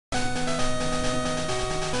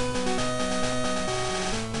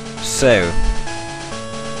So.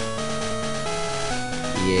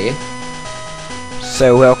 Yeah.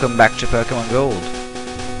 So welcome back to Pokemon Gold.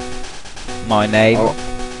 My name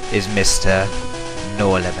is Mr.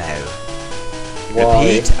 Norlamaniacs.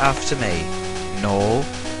 Repeat after me. No.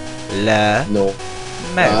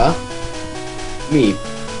 Me.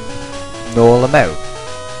 Norlamaniacs.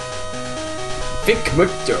 Vic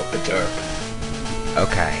McDerp.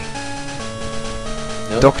 Okay.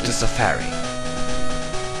 No. Dr. Safari.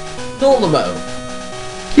 Norlamo.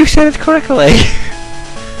 You said it correctly.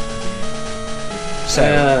 So,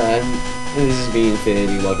 and this is me,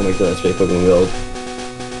 Infinity. Welcome back to Let's Play Pokemon Gold.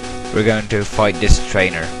 we're going to fight this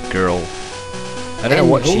trainer girl. I don't know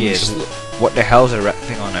what she is. What the hell's a red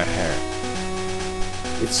thing on her hair?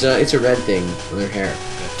 It's a red thing on her hair. I'm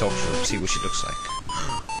gonna talk to her and see what she looks like.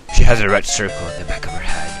 She has a red circle on the back of her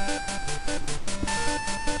head.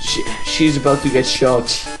 She's about to get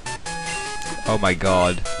shot. Oh my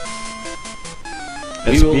god.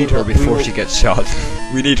 Let's beat her before she gets shot.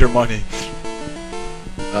 We need her money.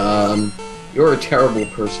 You're a terrible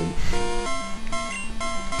person.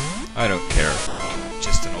 I don't care. I'm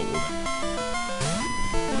just an old woman.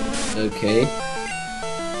 Okay.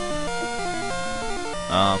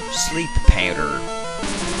 Sleep powder.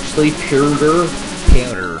 Sleep powder.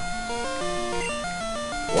 Powder.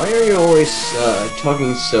 Why are you always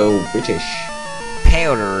talking so British?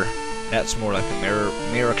 Powder. That's more like American.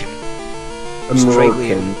 American.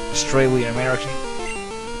 Australian American.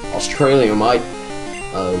 Australian might.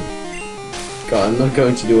 God, I'm not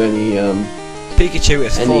going to do any Pikachu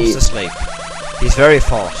is fast asleep. He's very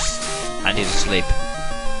fast, and he's asleep.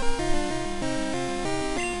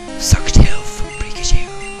 Suck tail from Pikachu.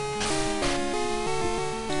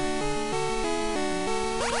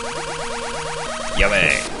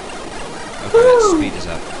 Yummy. Okay, let's speed this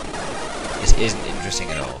up. This isn't interesting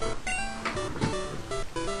at all.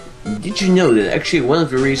 Did you know that actually one of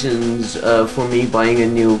the reasons for me buying a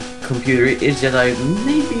new computer is that I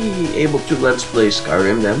may be able to Let's Play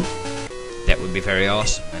Skyrim then? That would be very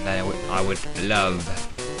awesome, and I would love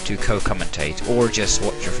to co-commentate or just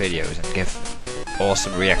watch your videos and give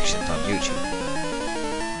awesome reactions on YouTube.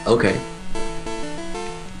 Okay.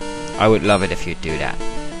 I would love it if you'd do that.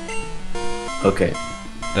 Okay.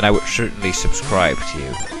 Then I would certainly subscribe to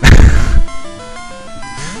you.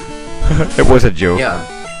 It was a joke. Yeah.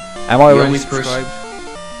 Am I already subscribed?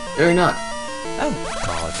 No, you're not. Oh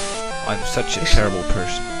god. I'm such a terrible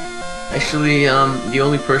person. Actually, the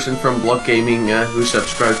only person from Block Gaming who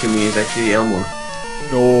subscribed to me is actually Elmo.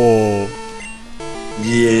 No.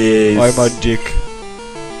 Yes. I'm a dick.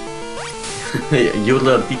 You're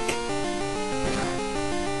a dick.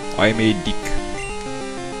 I'm a dick.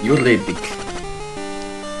 You're a dick.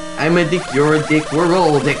 I'm a dick, you're a dick, we're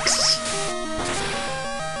all dicks.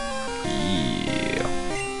 Yeah.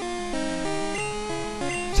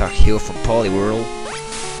 Talk heal from Poliwhirl.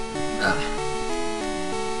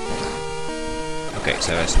 Okay,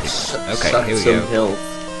 so that's okay. Here we go. Health.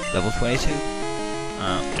 Level 22.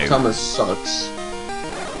 No. Thomas sucks.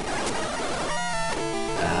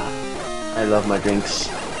 I love my drinks.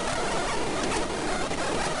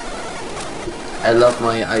 I love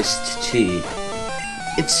my iced tea.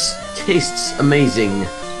 It tastes amazing.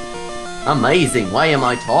 Amazing. Why am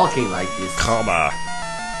I talking like this? Komma.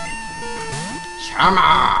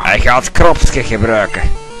 Shamma. Ik ga het kropske gebruiken.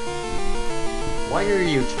 Why are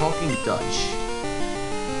you talking Dutch?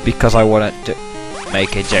 Because I wanted to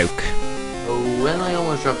make a joke. Oh, well, I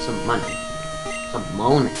almost dropped some money. Some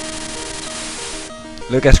money.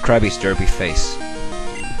 Look at Krabby's derpy face.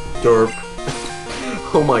 Derp.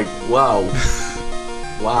 Oh my, wow.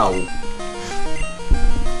 Wow.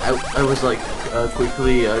 I was like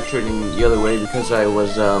quickly turning the other way because I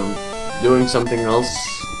was doing something else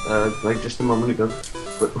like just a moment ago.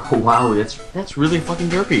 But wow, that's really fucking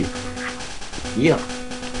derpy. Yeah.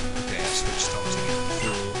 Okay, I switched on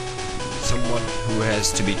again for someone who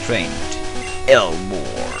has to be trained.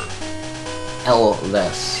 Elmore.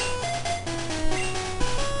 L-less.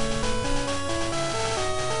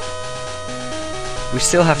 We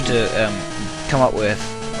still have to come up with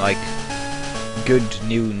like good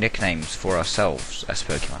new nicknames for ourselves as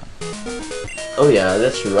Pokemon. Oh yeah,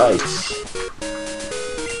 that's right.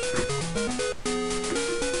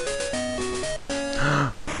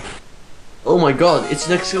 Oh my god, it's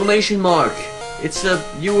an exclamation mark! It's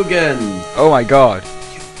you again! Oh my god.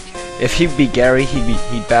 If he'd be Gary,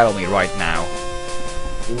 he'd battle me right now.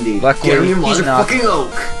 Indeed. Luckily, Gary, you he's not. motherfucking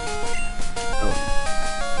oak! Oh.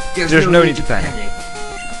 There's no need to panic.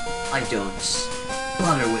 I don't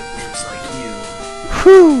bother with names like you.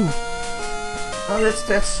 Whew! Oh, that's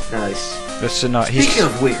nice. That's not. Speaking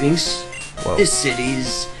of weaklings, Whoa. this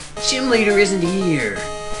city's Gym leader isn't here.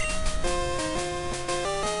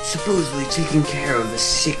 Supposedly taking care of the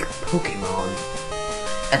sick Pokémon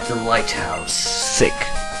at the lighthouse. Sick.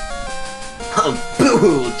 Oh,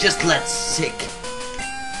 boo! Just let sick.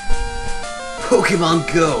 Pokemon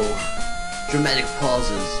Go. Dramatic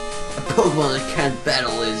pauses. A Pokemon that can't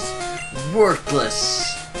battle is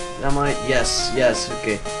worthless. Am I? Yes,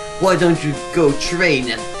 okay. Why don't you go train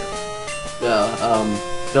at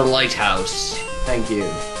the lighthouse? Thank you.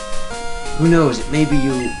 Who knows? It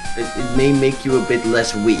may make you a bit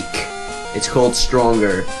less weak. It's called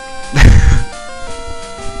stronger.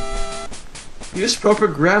 Use proper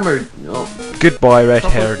grammar. No. Goodbye,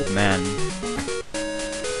 red-haired man.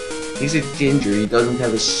 He's a ginger. He doesn't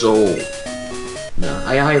have a soul. No,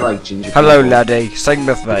 I like ginger. Hello, people. laddie. Sing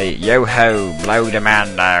with me. Yo ho, blow the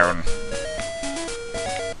man down.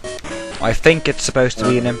 I think it's supposed to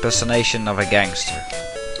be an impersonation of a gangster.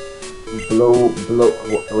 Blow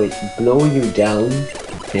you down?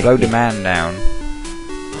 Blow the man down.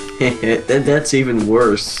 That's even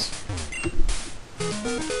worse.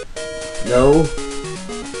 No?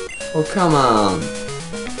 Oh, come on.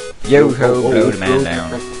 Yo ho, blow the man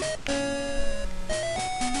down.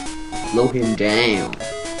 Blow him down.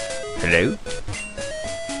 Hello?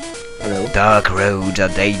 Hello? Dark roads are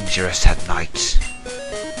dangerous at night.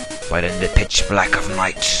 But in the pitch black of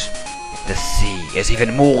night, the sea is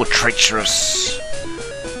even more treacherous.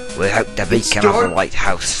 Without the beacon of the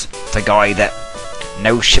lighthouse, the guide that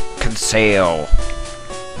no ship can sail,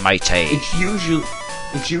 matey.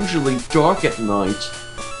 It's usually dark at night.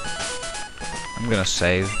 I'm gonna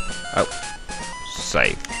save. Oh,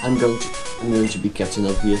 save. I'm going to be Captain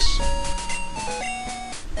Obvious.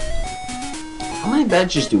 How many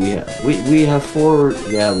badges do we have? We have 4.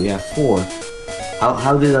 Yeah, we have 4.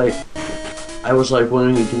 How did I was like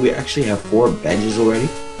wondering, do we actually have 4 badges already?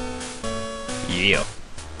 Yeah.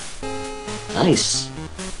 Nice.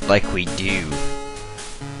 Like we do.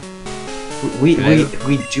 We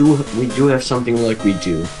do have something like we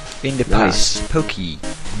do. In the past,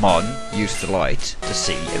 Pokémon used the light to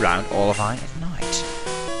see around Olivine at night.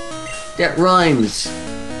 That rhymes.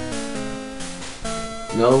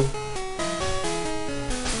 No.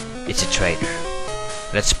 It's a traitor.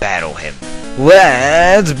 Let's battle him.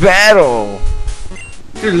 Let's battle!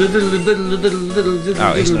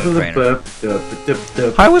 Oh, he's not a trainer.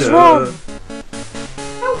 I was wrong!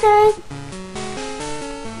 Okay.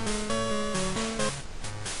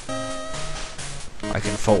 I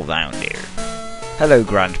can fall down there. Hello,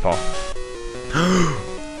 Grandpa.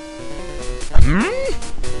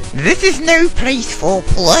 This is no place for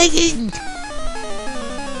playing!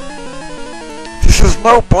 This is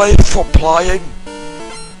no place for playing!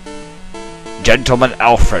 Gentleman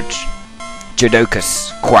Alfred.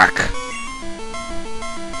 Jodocus. Quack.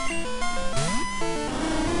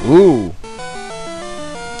 Ooh.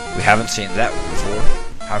 We haven't seen that one before,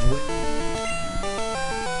 have we?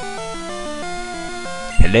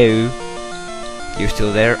 Hello? You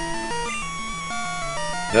still there?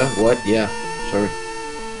 What? Yeah. Sorry.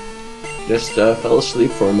 Just fell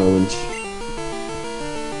asleep for a moment.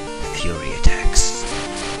 Fury attacks.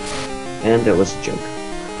 And that was a joke.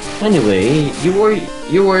 Anyway,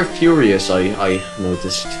 you were furious, I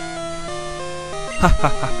noticed. Ha ha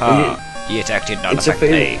ha ha. The attack did not affect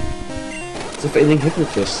me. It's a failing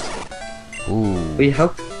hypnotist. Ooh. Wait,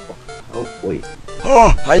 how? Oh, wait.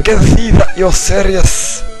 Oh, I can see that you're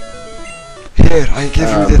serious. Here, I give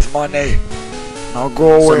you this money. Now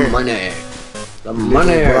go away. Some money. The Little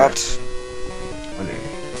money. brat. Money.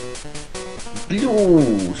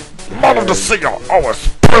 Blues. Man of the sea, I was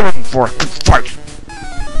praying for a good fight.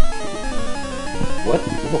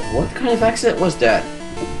 What kind of accent was that?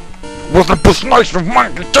 Was the best nice of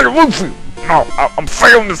mine to take a roof for you? No, I'm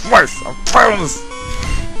failing this race. I'm failing this.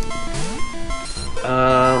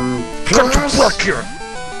 Get back here.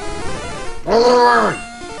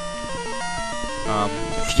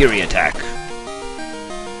 Fury attack.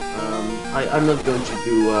 I'm not going to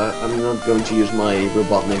do. I'm not going to use my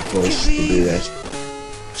Robotnik voice to do that.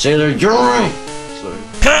 Sailor, you're right. Sorry.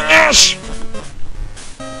 Finish.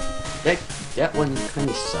 That one kind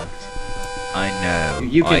of sucked. I know.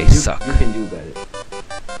 You I can suck. You can do better.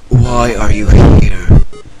 Why are you here?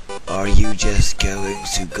 Are you just going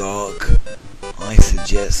to gawk? I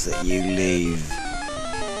suggest that you leave.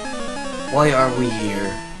 Why are we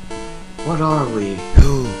here? What are we?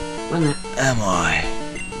 Who When am I?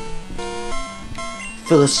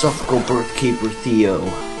 Philosophical birthkeeper Theo.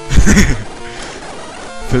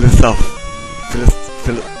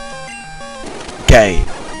 Gay.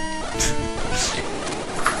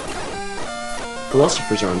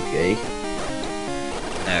 Philosophers aren't gay.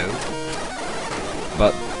 No.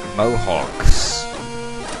 But mohawks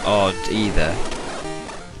aren't either.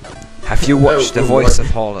 Have you watched The Voice of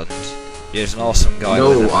Holland? There's an awesome guy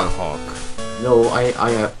with a mohawk. No,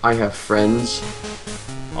 I have friends.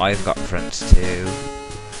 I've got friends too.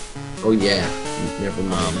 Oh yeah, never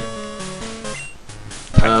mind.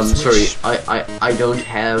 Sorry, I don't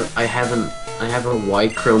have, I have a Y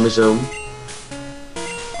chromosome.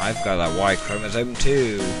 I've got a Y chromosome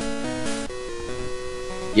too.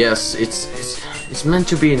 Yes, it's meant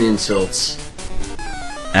to be an insult.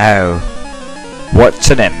 Oh. What's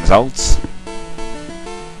an insult?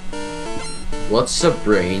 What's a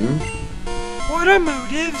brain? What are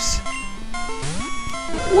motives?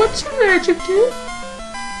 What's an adjective?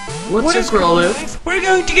 What's a grolive? We're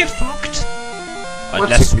going to get fucked.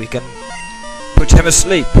 Unless we can put him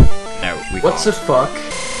asleep. No, we What's can't. a fuck?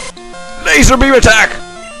 Laser beam attack!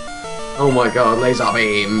 Oh my god, laser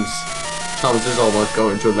beams! Thomas is almost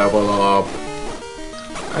going to level up.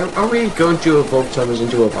 Are we going to evolve Thomas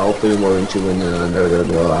into a Valplume or into an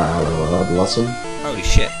lesson? Holy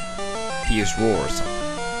shit. He used roar or something.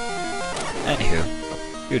 Anywho,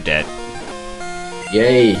 you're dead.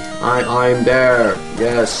 Yay! I'm there.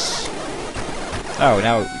 Yes. Oh,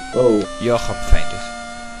 now Joachim fainted.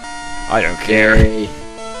 I don't care. Yay.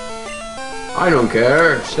 I don't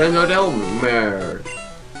care. Stand out Elmer.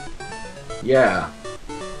 Yeah.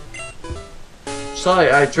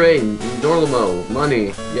 Sorry, I train. Norlamo.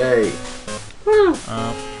 Money. Yay. Who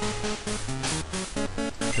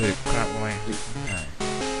crap away?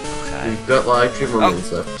 Okay. We've got like 3 more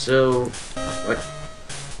minutes left. So, what?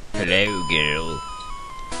 Hello, girl.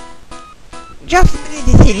 Just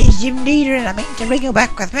the city gym leader and I mean to bring you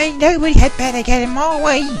back with me. Nobody had better get in my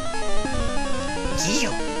way.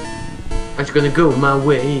 Yeah. Aren't you gonna go my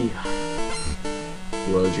way?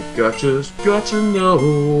 Well, you got to know.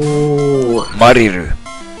 Mariru.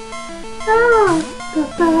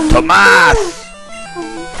 Tomas!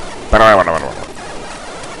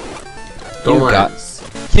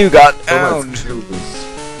 You got owned.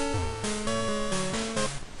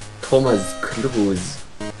 Thomas Cruise.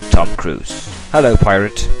 Tom Cruise. Hello,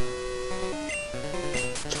 pirate.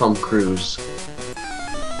 Tom Cruise.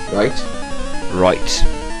 Right? Right.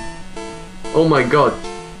 Oh my god.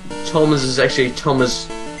 Thomas is actually Thomas.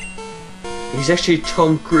 He's actually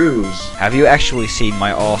Tom Cruise. Have you actually seen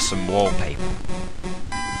my awesome wallpaper?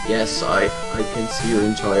 Yes, I can see your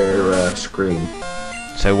entire screen.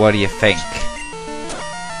 So what do you think?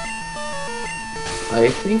 I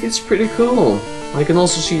think it's pretty cool. I can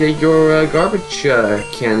also see that your garbage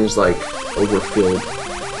can is like overfilled.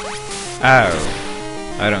 Oh,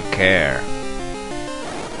 I don't care.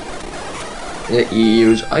 You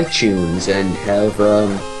use iTunes and have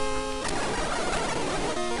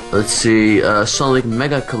let's see, Sonic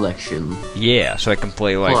Mega Collection. Yeah, so I can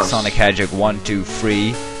play like Plus. Sonic Hedgehog 1, 2,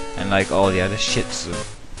 3, and like all the other shits.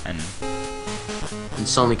 And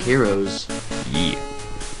Sonic Heroes. yeah.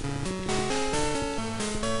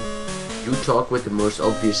 You talk with the most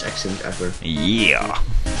obvious accent ever. Yeah.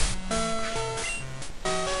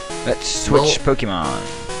 Let's switch Pokemon.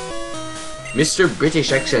 Mr.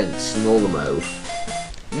 British accent, Norlamo.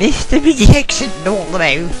 Mr. British accent,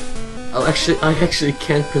 Norlamo. I actually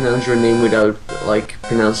can't pronounce your name without like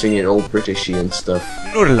pronouncing it all Britishy and stuff.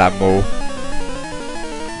 Norlamo.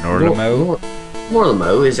 Norlamo?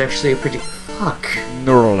 Norlamo is actually a pretty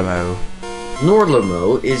Norlamo.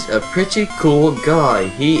 Norlamo is a pretty cool guy.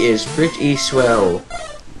 He is pretty swell.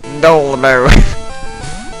 Norlamo.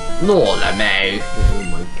 Norlamo. Oh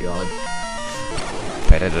my god.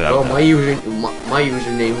 Oh, my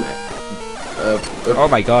username. Oh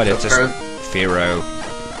my god, it's just Firo.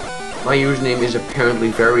 My username is apparently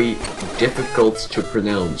very difficult to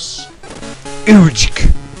pronounce.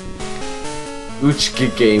 Ujk. Uchki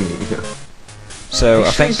Gaming. So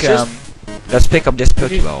Actually, I think let's pick up this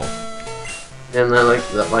Pokeball. And I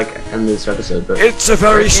like end this episode, but It's a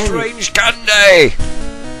very strange candy.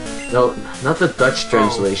 no, not the Dutch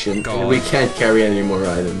translation. God. We can't carry any more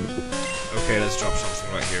items. Okay, let's drop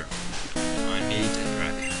something right here. I need it,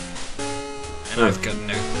 right? And I've got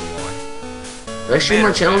no clue why. Actually,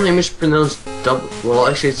 my channel name is pronounced well,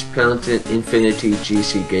 actually, it's pronounced Infinity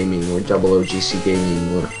GC Gaming or 00 GC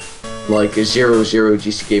Gaming or like a 00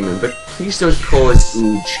 GC Gaming. But please don't call it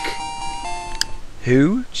Ujk.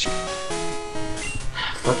 Who?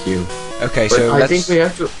 Fuck you. Okay, But so I let's think we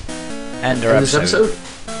have to end our end this episode.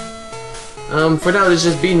 For now, this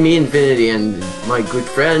has been me, Infinity, and my good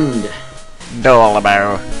friend.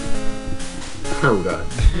 Norlamo. Oh god.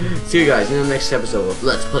 See you guys in the next episode of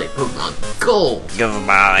Let's Play Pokemon Gold.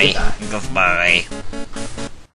 Goodbye. Goodbye.